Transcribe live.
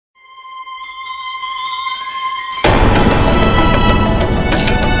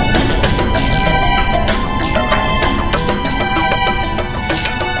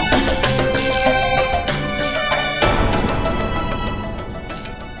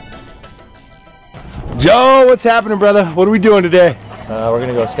Joe, what's happening, brother? What are we doing today? We're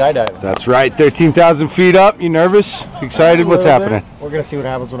gonna go skydiving. That's right, 13,000 feet up. You nervous? Excited? What's happening? We're gonna see what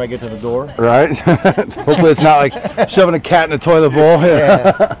happens when I get to the door. Right? Hopefully it's not like shoving a cat in a toilet bowl.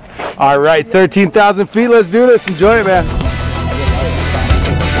 Yeah. All right, 13,000 feet. Let's do this. Enjoy it, man.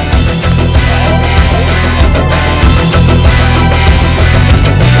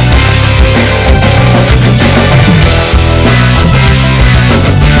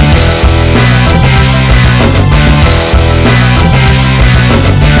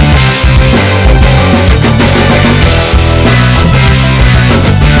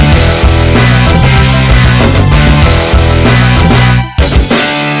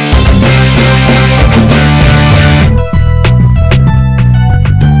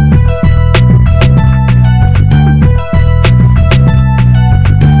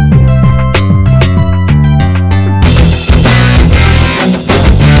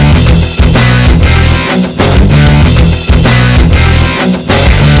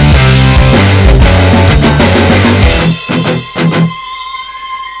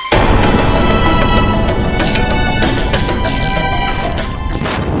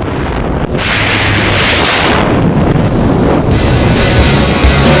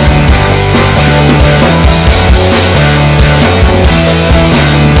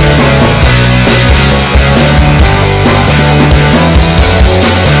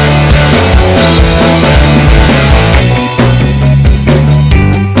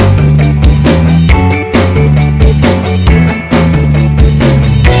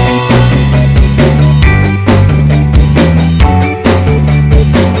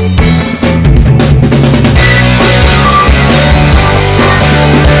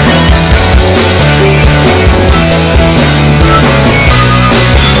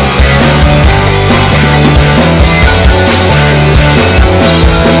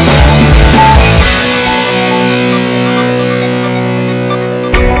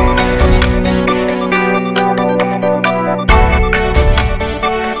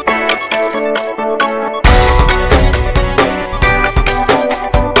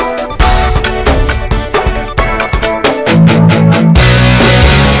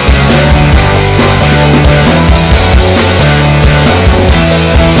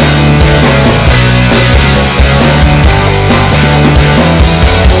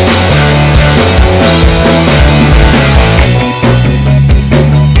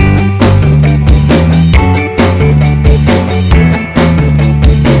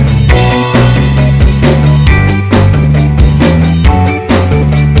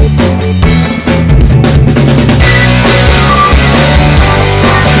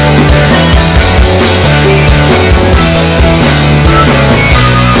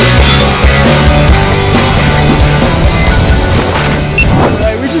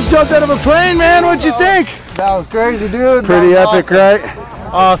 Jumped out of a plane, man. What'd you think? That was crazy, dude. Pretty epic, awesome. right?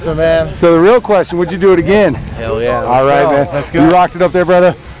 Awesome, man. So the real question, would you do it again? Hell yeah. All right, man. Let's go. You rocked it up there,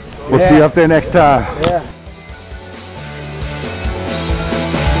 brother. We'll see you up there next time. Yeah.